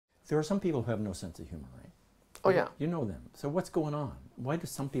There are some people who have no sense of humor, right? Oh, yeah. You know them. So what's going on? Why do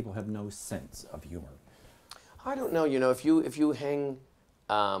some people have no sense of humor? I don't know. You know, if you hang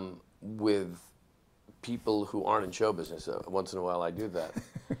with people who aren't in show business, once in a while I do that,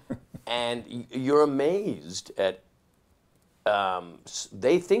 and you're amazed at,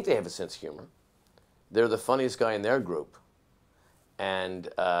 they think they have a sense of humor. They're the funniest guy in their group, and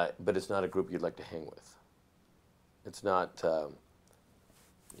but it's not a group you'd like to hang with. It's not,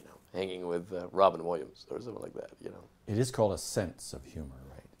 you know, hanging with Robin Williams or something like that, you know. It is called a sense of humor,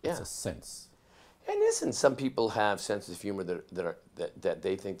 right? Yeah. It's a sense. And listen, some people have senses of humor that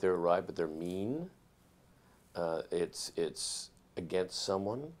they think they're right, but they're mean. It's against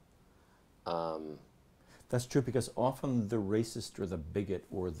someone. That's true, because often the racist or the bigot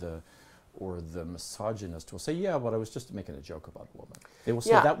or the misogynist will say, yeah, but I was just making a joke about a woman. They will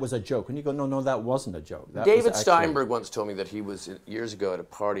say that was a joke. And you go, no, no, that wasn't a joke. That David was Steinberg once told me that he was years ago at a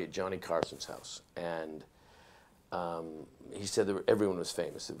party at Johnny Carson's house, and he said that everyone was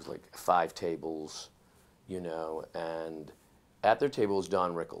famous. It was like 5 tables, you know, and at their table was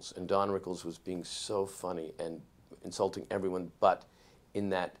Don Rickles, and Don Rickles was being so funny and insulting everyone, but in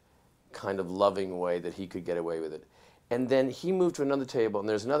that kind of loving way that he could get away with it. And then he moved to another table, and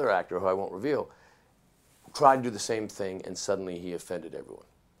there's another actor who I won't reveal, tried to do the same thing, and suddenly he offended everyone.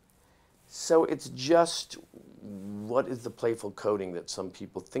 So it's just, what is the playful coding that some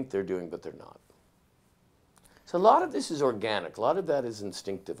people think they're doing, but they're not? So a lot of this is organic. A lot of that is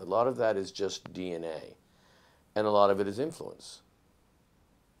instinctive. A lot of that is just DNA. And a lot of it is influence.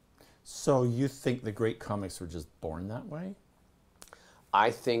 So you think the great comics were just born that way? I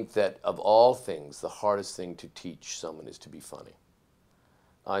think that of all things, the hardest thing to teach someone is to be funny.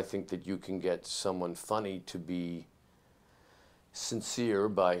 I think that you can get someone funny to be sincere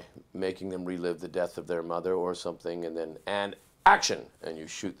by making them relive the death of their mother or something, and then, and action! And you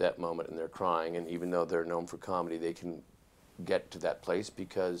shoot that moment and they're crying, and even though they're known for comedy, they can get to that place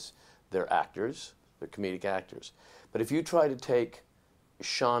because they're actors, they're comedic actors. But if you try to take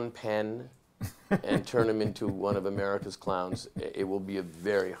Sean Penn and turn him into one of America's clowns, it will be a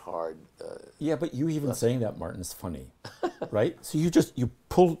very hard yeah, but you even saying that, Martin, is funny, right? So you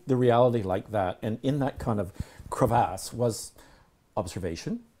pull the reality like that, and in that kind of crevasse was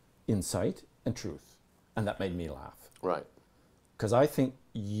observation, insight, and truth. And that made me laugh. Right. Because I think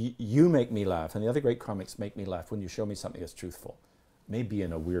you make me laugh, and the other great comics make me laugh when you show me something that's truthful. Maybe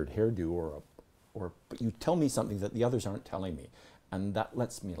in a weird hairdo but you tell me something that the others aren't telling me, and that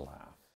lets me laugh.